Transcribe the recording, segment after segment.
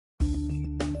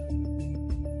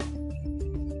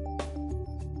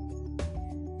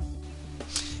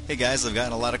Hey guys, I've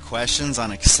gotten a lot of questions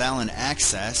on Excel and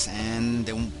Access,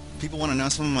 and people want to know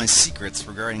some of my secrets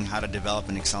regarding how to develop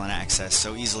in Excel and Access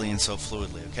so easily and so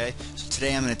fluidly, okay? So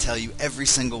today I'm going to tell you every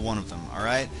single one of them,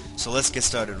 alright? So let's get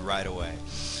started right away.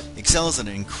 Excel is an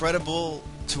incredible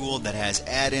tool that has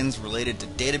add-ins related to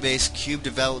database, cube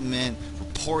development,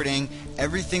 reporting.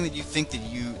 Everything that you think that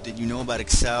you know about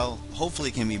Excel hopefully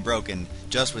can be broken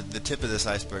just with the tip of this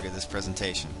iceberg of this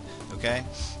presentation. Okay?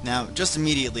 Now, just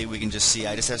immediately we can just see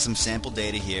I just have some sample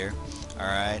data here.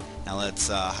 Alright, now let's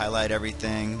highlight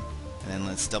everything, and then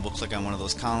let's double click on one of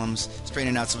those columns,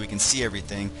 straighten it out so we can see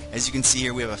everything. As you can see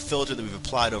here, we have a filter that we've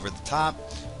applied over the top,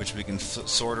 which we can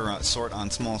sort on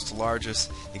smallest to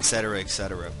largest, etc.,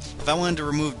 etc. If I wanted to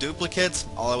remove duplicates,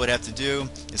 all I would have to do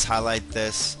is highlight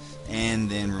this and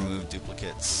then remove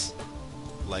duplicates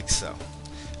like so.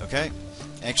 Okay?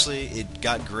 Actually, it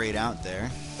got grayed out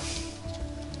there.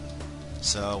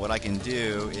 So what I can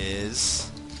do is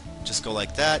just go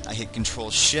like that. I hit Control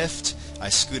Shift, I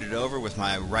scoot it over with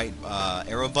my right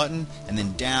arrow button, and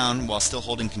then down while still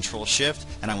holding Control Shift,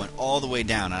 and I went all the way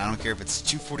down. And I don't care if it's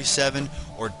 247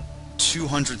 or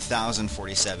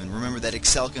 200,047. Remember that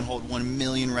Excel can hold 1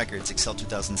 million records, Excel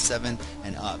 2007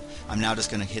 and up. I'm now just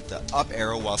going to hit the up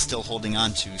arrow while still holding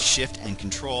on to Shift and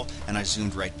Control, and I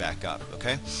zoomed right back up.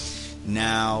 Okay?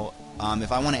 Now,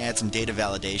 if I want to add some data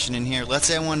validation in here, let's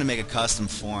say I wanted to make a custom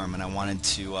form and I wanted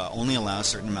to only allow a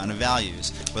certain amount of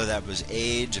values, whether that was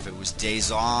age, if it was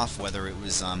days off, whether it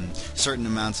was certain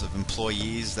amounts of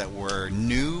employees that were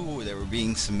new, that were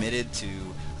being submitted to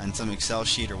on some Excel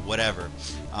sheet or whatever.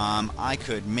 I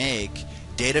could make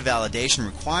data validation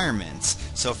requirements.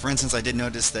 So for instance, I did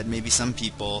notice that maybe some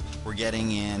people were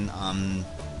getting in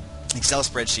Excel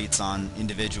spreadsheets on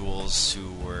individuals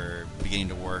who were beginning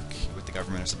to work with the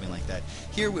government or something like that.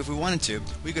 Here, if we wanted to,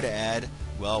 we could add,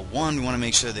 well, one, we want to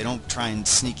make sure they don't try and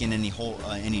sneak in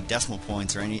any decimal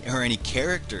points or any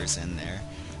characters in there,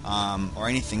 or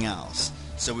anything else.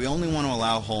 So we only want to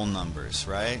allow whole numbers,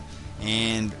 right?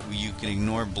 And you can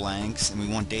ignore blanks, and we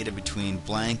want data between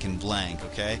blank and blank,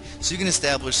 okay? So you can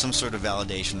establish some sort of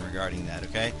validation regarding that,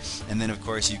 okay? And then, of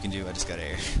course, you can do, I just got an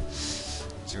error.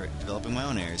 Developing my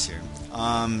own errors here.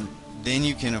 Then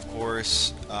you can, of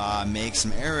course, make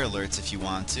some error alerts if you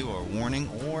want to, or warning,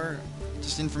 or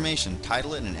just information.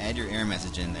 Title it and add your error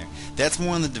message in there. That's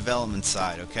more on the development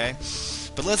side, okay?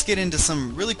 But let's get into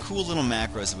some really cool little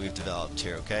macros that we've developed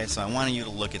here, okay? So I want you to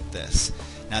look at this.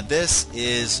 Now this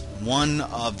is one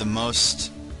of the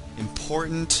most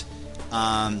important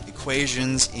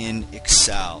equations in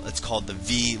Excel. It's called the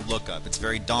VLOOKUP. It's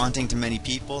very daunting to many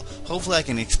people. Hopefully I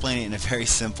can explain it in a very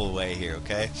simple way here,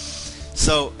 okay?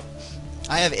 So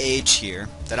I have age here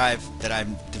that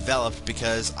I've developed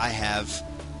because I have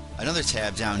another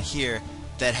tab down here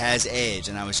that has age,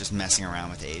 and I was just messing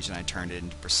around with age and I turned it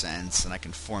into percents, and I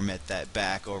can format that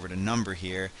back over to number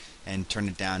here and turn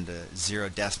it down to 0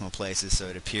 decimal places so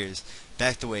it appears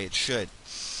back the way it should.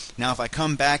 Now if I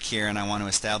come back here and I want to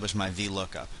establish my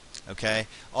VLOOKUP, okay,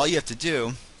 all you have to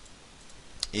do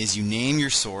is you name your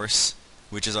source,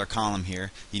 which is our column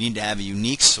here. You need to have a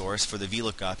unique source for the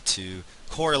VLOOKUP to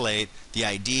correlate the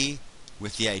ID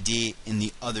with the ID in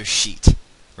the other sheet,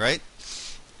 right?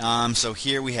 So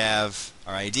here we have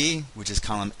our ID, which is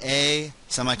column A,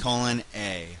 semicolon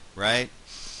A, right?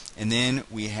 And then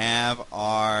we have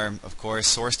our, of course,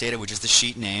 source data, which is the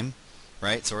sheet name,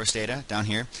 right? Source data down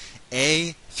here.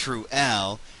 A through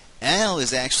L. L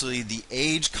is actually the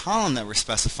age column that we're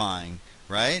specifying,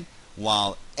 right?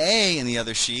 While A in the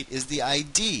other sheet is the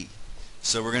ID.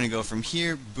 So we're going to go from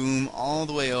here, boom, all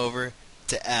the way over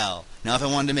to L. Now if I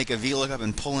wanted to make a VLOOKUP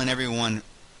and pull in everyone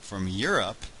from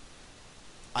Europe,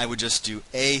 I would just do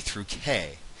A through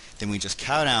K. Then we just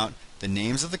count out the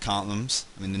names of the columns,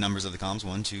 the numbers of the columns,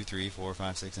 1, 2, 3, 4,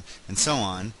 5, 6, and so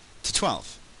on, to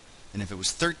 12. And if it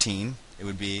was 13, it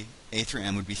would be A through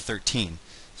M would be 13.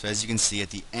 So as you can see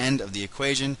at the end of the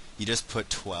equation, you just put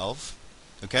 12,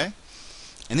 okay?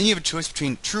 And then you have a choice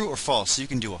between true or false, so you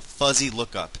can do a fuzzy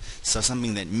lookup. So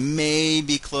something that may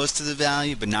be close to the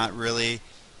value, but not really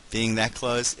being that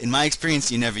close. In my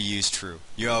experience, you never use true.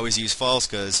 You always use false,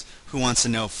 because who wants to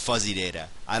know fuzzy data?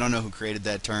 I don't know who created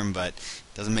that term, but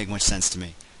it doesn't make much sense to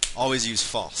me. Always use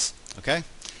false, okay?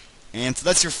 And so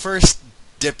that's your first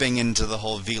dipping into the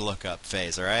whole VLOOKUP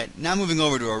phase, alright? Now moving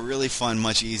over to a really fun,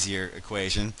 much easier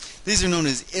equation. These are known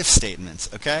as if statements,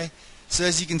 okay? So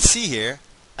as you can see here,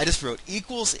 I just wrote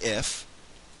equals if,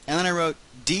 and then I wrote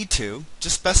D2,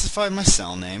 just specified my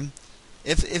cell name.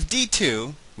 If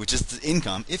D2, which is the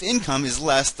income, if income is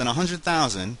less than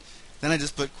 100,000, then I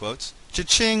just put quotes,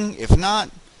 cha-ching. If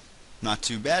not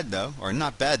too bad though, or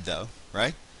not bad though,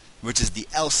 right? Which is the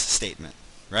else statement.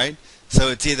 right? So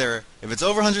it's either, if it's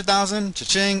over 100,000,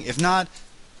 cha-ching. If not,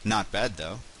 not bad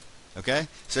though. Okay?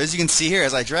 So as you can see here,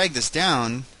 as I drag this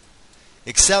down,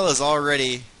 Excel is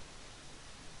already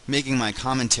making my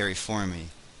commentary for me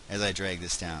as I drag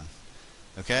this down.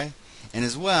 Okay? And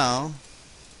as well,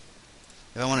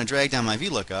 if I want to drag down my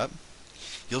VLOOKUP,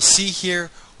 you'll see here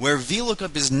where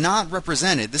VLOOKUP is not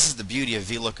represented. This is the beauty of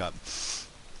VLOOKUP.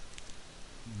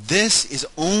 This is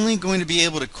only going to be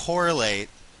able to correlate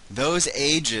those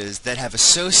ages that have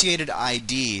associated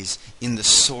IDs in the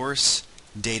source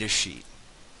data sheet.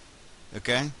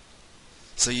 Okay?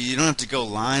 So you don't have to go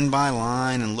line by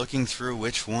line and looking through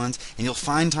which ones, and you'll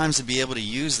find times to be able to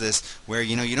use this where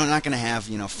you're not going to have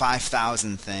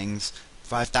 5,000 things,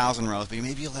 5,000 rows, but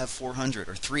maybe you'll have 400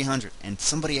 or 300, and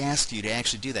somebody asks you to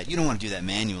actually do that. You don't want to do that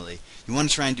manually. You want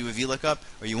to try and do a VLOOKUP,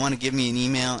 or you want to give me an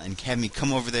email and have me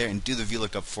come over there and do the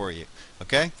VLOOKUP for you.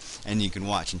 Okay? And you can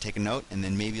watch and take a note, and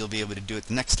then maybe you'll be able to do it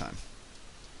the next time.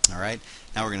 Alright?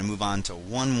 Now we're going to move on to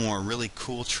one more really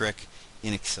cool trick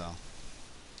in Excel.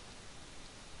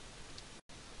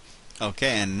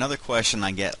 Okay, and another question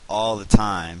I get all the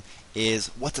time is,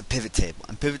 what's a pivot table?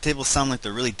 And pivot tables sound like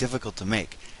they're really difficult to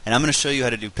make. And I'm going to show you how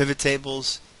to do pivot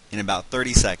tables in about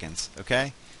 30 seconds,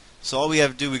 okay? So all we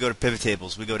have to do, we go to pivot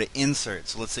tables, we go to insert.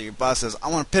 So let's say your boss says,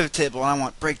 I want a pivot table and I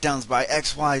want breakdowns by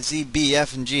X, Y, Z, B,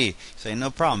 F, and G. You say,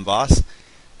 no problem, boss.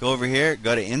 Go over here,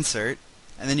 go to insert,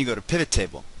 and then you go to pivot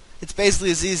table. It's basically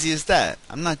as easy as that.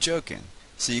 I'm not joking.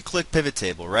 So you click pivot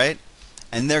table, right?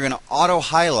 And they're going to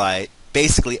auto-highlight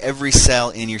basically every cell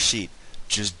in your sheet.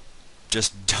 Just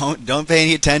don't pay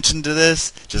any attention to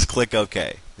this. Just click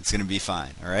OK. It's going to be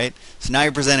fine. All right. So now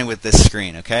you're presented with this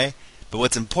screen. Okay. But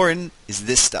what's important is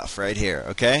this stuff right here.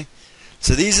 Okay.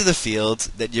 So these are the fields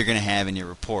that you're going to have in your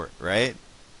report. Right.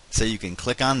 So you can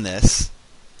click on this.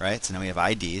 Right. So now we have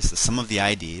IDs. So some of the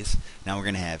IDs. Now we're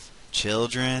going to have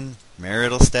children,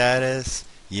 marital status,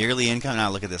 yearly income.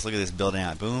 Now look at this. Look at this building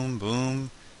out. Boom,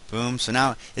 boom, boom. So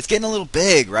now it's getting a little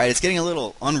big. Right. It's getting a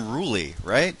little unruly.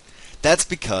 Right. That's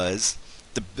because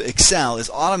the Excel is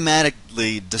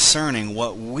automatically discerning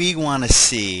what we want to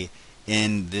see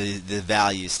in the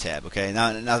values tab. Okay,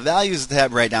 now values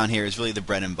tab right down here is really the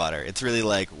bread and butter. It's really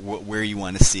like where you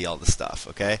want to see all the stuff.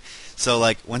 Okay, so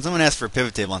like when someone asks for a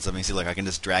pivot table on something, you see, like I can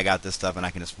just drag out this stuff and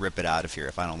I can just rip it out of here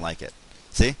if I don't like it.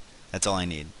 See, that's all I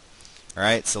need. All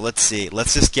right, so let's see.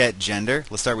 Let's just get gender.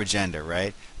 Let's start with gender,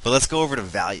 right? But let's go over to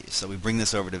values. So we bring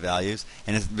this over to values,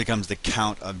 and it becomes the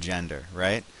count of gender,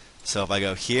 right? So if I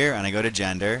go here and I go to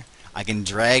gender, I can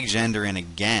drag gender in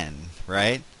again,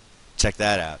 right? Check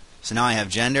that out. So now I have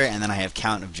gender and then I have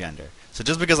count of gender. So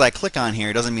just because I click on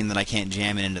here doesn't mean that I can't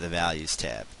jam it into the values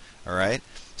tab. All right?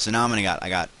 So now I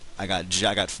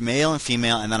got male and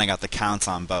female, and then I got the counts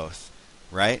on both,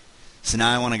 right? So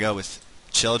now I want to go with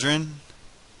children.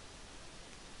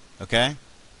 Okay?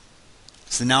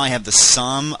 So now I have the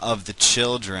sum of the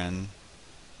children,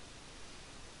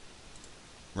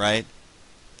 right,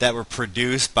 that were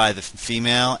produced by the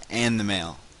female and the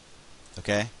male,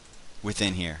 okay,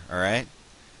 within here, all right?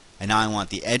 And now I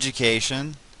want the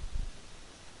education,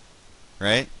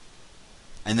 right?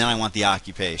 And then I want the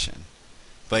occupation.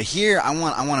 But here I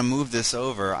want to move this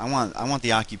over. I want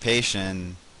the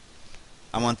occupation.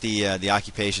 I want the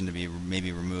occupation to be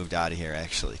maybe removed out of here,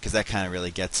 actually, because that kind of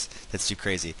really that's too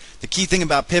crazy. The key thing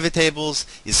about pivot tables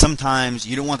is sometimes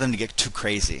you don't want them to get too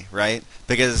crazy, right?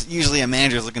 Because usually a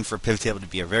manager is looking for a pivot table to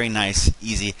be a very nice,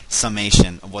 easy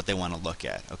summation of what they want to look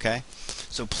at. Okay,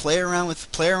 so play around with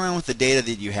the data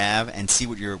that you have and see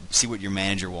what your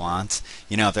manager wants.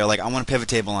 You know, if they're like, I want a pivot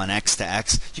table on X to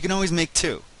X, you can always make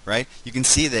two, right? You can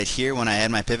see that here when I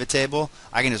add my pivot table,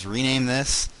 I can just rename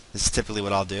this. This is typically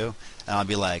what I'll do. And I'll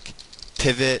be like,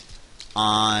 pivot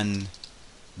on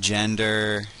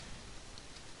gender,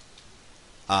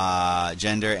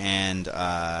 and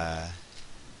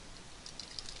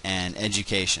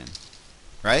education,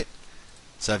 right?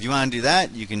 So if you want to do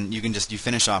that, you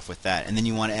finish off with that, and then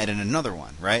you want to add in another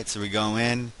one, right? So we go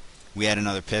in, we add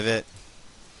another pivot,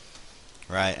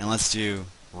 right? And let's do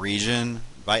region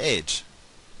by age,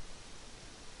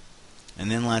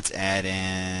 and then let's add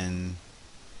in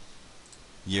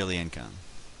yearly income,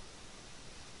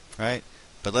 right?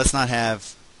 But let's not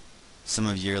have sum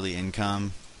of yearly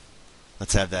income.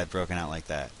 Let's have that broken out like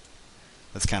that.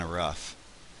 That's kind of rough.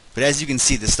 But as you can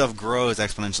see, this stuff grows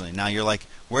exponentially. Now you're like,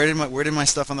 where did my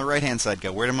stuff on the right hand side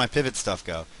go? Where did my pivot stuff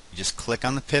go? You just click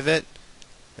on the pivot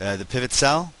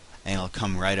cell, and it'll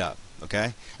come right up.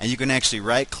 Okay? And you can actually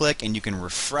right click and you can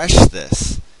refresh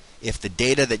this. If the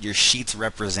data that your sheet's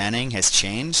representing has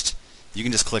changed, you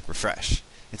can just click refresh.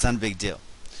 It's not a big deal.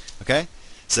 Okay?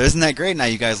 So isn't that great? Now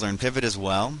you guys learn pivot as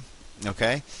well.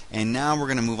 Okay, and now we're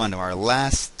going to move on to our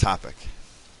last topic.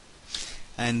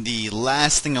 And the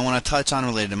last thing I want to touch on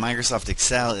related to Microsoft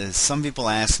Excel is some people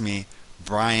ask me,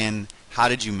 Brian, how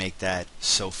did you make that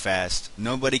so fast?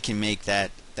 Nobody can make that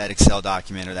Excel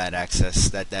document or that access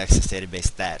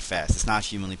database that fast. It's not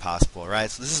humanly possible,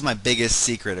 right? So this is my biggest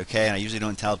secret, okay? And I usually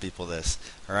don't tell people this,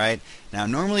 all right? Now,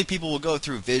 normally people will go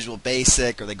through Visual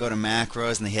Basic or they go to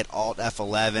macros and they hit Alt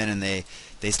F11 and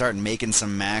they start making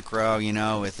some macro, you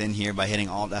know, within here by hitting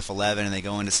Alt F11 and they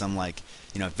go into some like,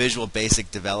 you know, Visual Basic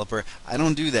developer. I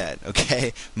don't do that,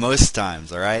 okay? Most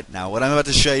times, all right? Now, what I'm about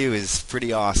to show you is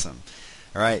pretty awesome.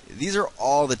 All right, these are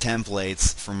all the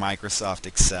templates for Microsoft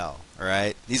Excel. All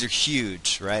right, these are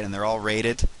huge, right, and they're all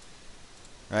rated,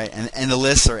 right, and the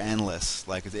lists are endless.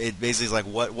 Like it basically is like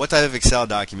what type of Excel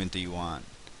document do you want,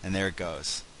 and there it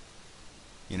goes.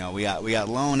 You know, we got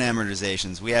loan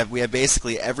amortizations. We have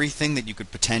basically everything that you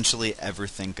could potentially ever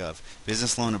think of.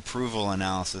 Business loan approval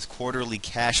analysis, quarterly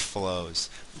cash flows,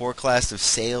 forecast of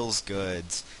sales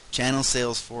goods, channel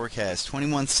sales forecast,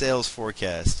 20-month sales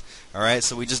forecast. All right,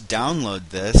 so we just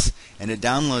download this, and it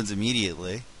downloads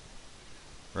immediately,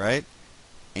 right?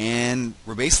 And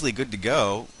we're basically good to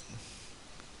go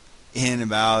in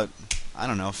about, I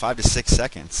don't know, 5 to 6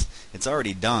 seconds. It's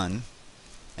already done,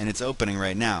 and it's opening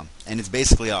right now, and it's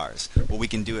basically ours. What we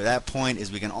can do at that point is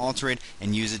we can alter it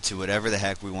and use it to whatever the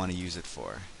heck we want to use it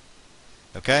for.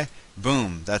 Okay?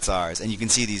 Boom, that's ours. And you can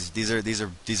see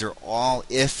these are all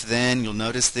if-then. You'll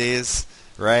notice these,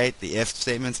 right? The if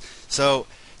statements. So,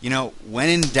 you know, when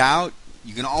in doubt,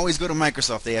 you can always go to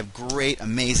Microsoft. They have great,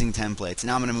 amazing templates.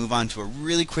 Now I'm going to move on to a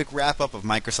really quick wrap-up of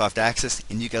Microsoft Access,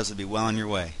 and you guys will be well on your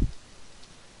way.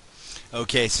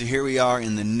 Okay, so here we are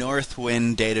in the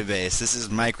Northwind database. This is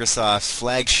Microsoft's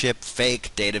flagship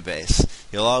fake database.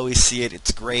 You'll always see it.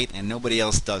 It's great, and nobody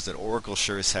else does it. Oracle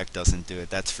sure as heck doesn't do it,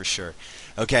 that's for sure.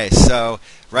 Okay, so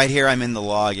right here I'm in the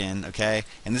login, okay,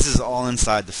 and this is all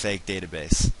inside the fake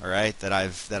database, all right, that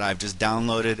I've just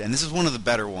downloaded, and this is one of the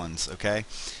better ones, okay.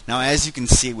 Now, as you can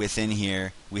see within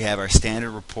here, we have our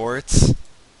standard reports,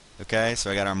 okay.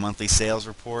 So I got our monthly sales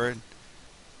report,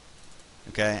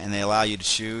 okay, and they allow you to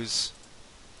choose.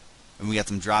 And we got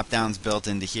some drop downs built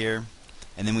into here,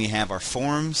 and then we have our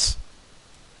forms.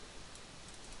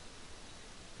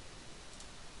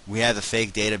 We have the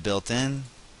fake data built in,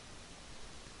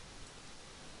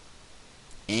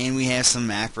 and we have some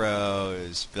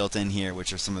macros built in here,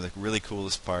 which are some of the really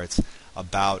coolest parts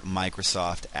about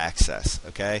Microsoft Access,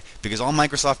 okay? Because all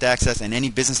Microsoft Access and any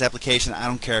business application, I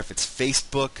don't care if it's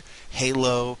Facebook,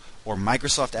 Halo, or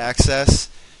Microsoft Access,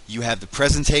 you have the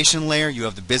presentation layer, you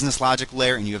have the business logic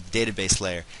layer, and you have the database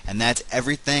layer, and that's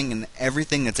everything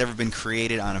that's ever been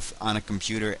created on a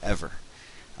computer ever.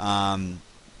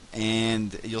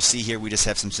 And you'll see here we just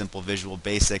have some simple Visual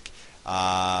Basic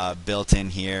built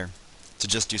in here to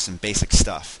just do some basic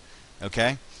stuff.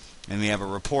 Okay? And we have our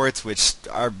reports, which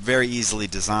are very easily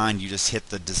designed. You just hit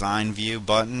the Design View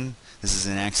button. This is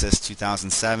in Access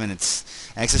 2007.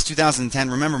 It's Access 2010.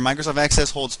 Remember, Microsoft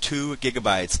Access holds 2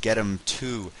 gigabytes. Get them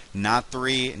 2, not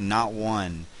 3, not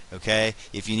 1. Okay?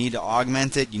 If you need to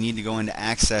augment it, you need to go into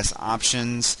Access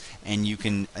Options, and you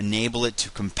can enable it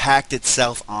to compact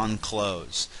itself on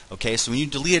close. Okay? So when you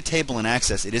delete a table in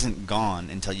Access, it isn't gone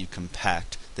until you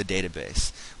compact the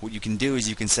database. What you can do is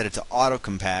you can set it to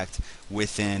auto-compact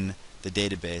within the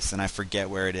database, and I forget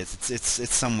where it is.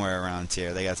 It's somewhere around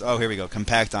here. They got, oh, here we go,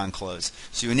 compact on close.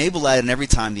 So you enable that, and every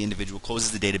time the individual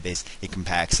closes the database, it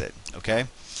compacts it. Okay?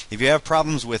 If you have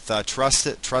problems with Trust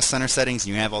Center settings,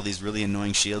 and you have all these really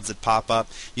annoying shields that pop up,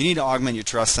 you need to augment your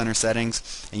Trust Center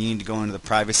settings, and you need to go into the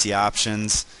privacy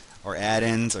options, or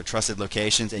add-ins, or trusted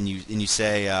locations, and you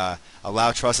say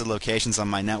allow trusted locations on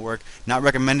my network. Not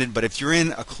recommended, but if you're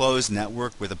in a closed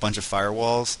network with a bunch of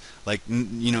firewalls, like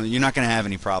you know, you're not going to have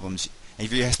any problems.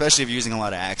 Especially if you're using a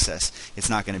lot of Access, it's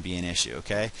not going to be an issue.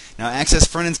 Okay. Now, Access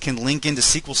front-ends can link into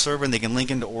SQL Server, and they can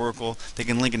link into Oracle. They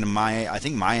can link into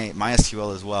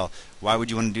MySQL as well. Why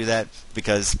would you want to do that?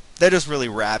 Because they're just really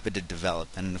rapid to develop,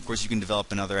 and of course you can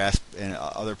develop in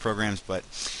other programs, but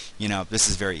you know, this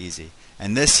is very easy.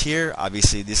 And this here,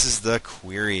 obviously, this is the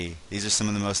query. These are some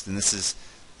of the most, and this is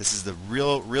the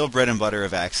real bread and butter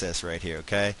of Access right here.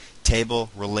 Okay. Table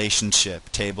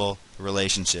relationship.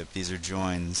 These are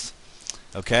joins.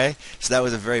 Okay, so that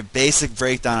was a very basic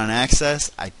breakdown on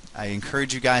Access. I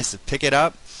encourage you guys to pick it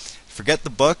up. Forget the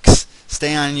books.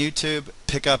 Stay on YouTube.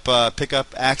 Pick up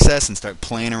Access and start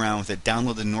playing around with it.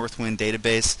 Download the Northwind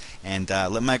database and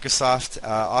let Microsoft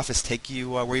Office take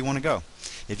you where you want to go.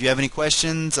 If you have any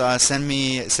questions, send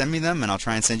me them, and I'll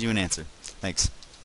try and send you an answer. Thanks.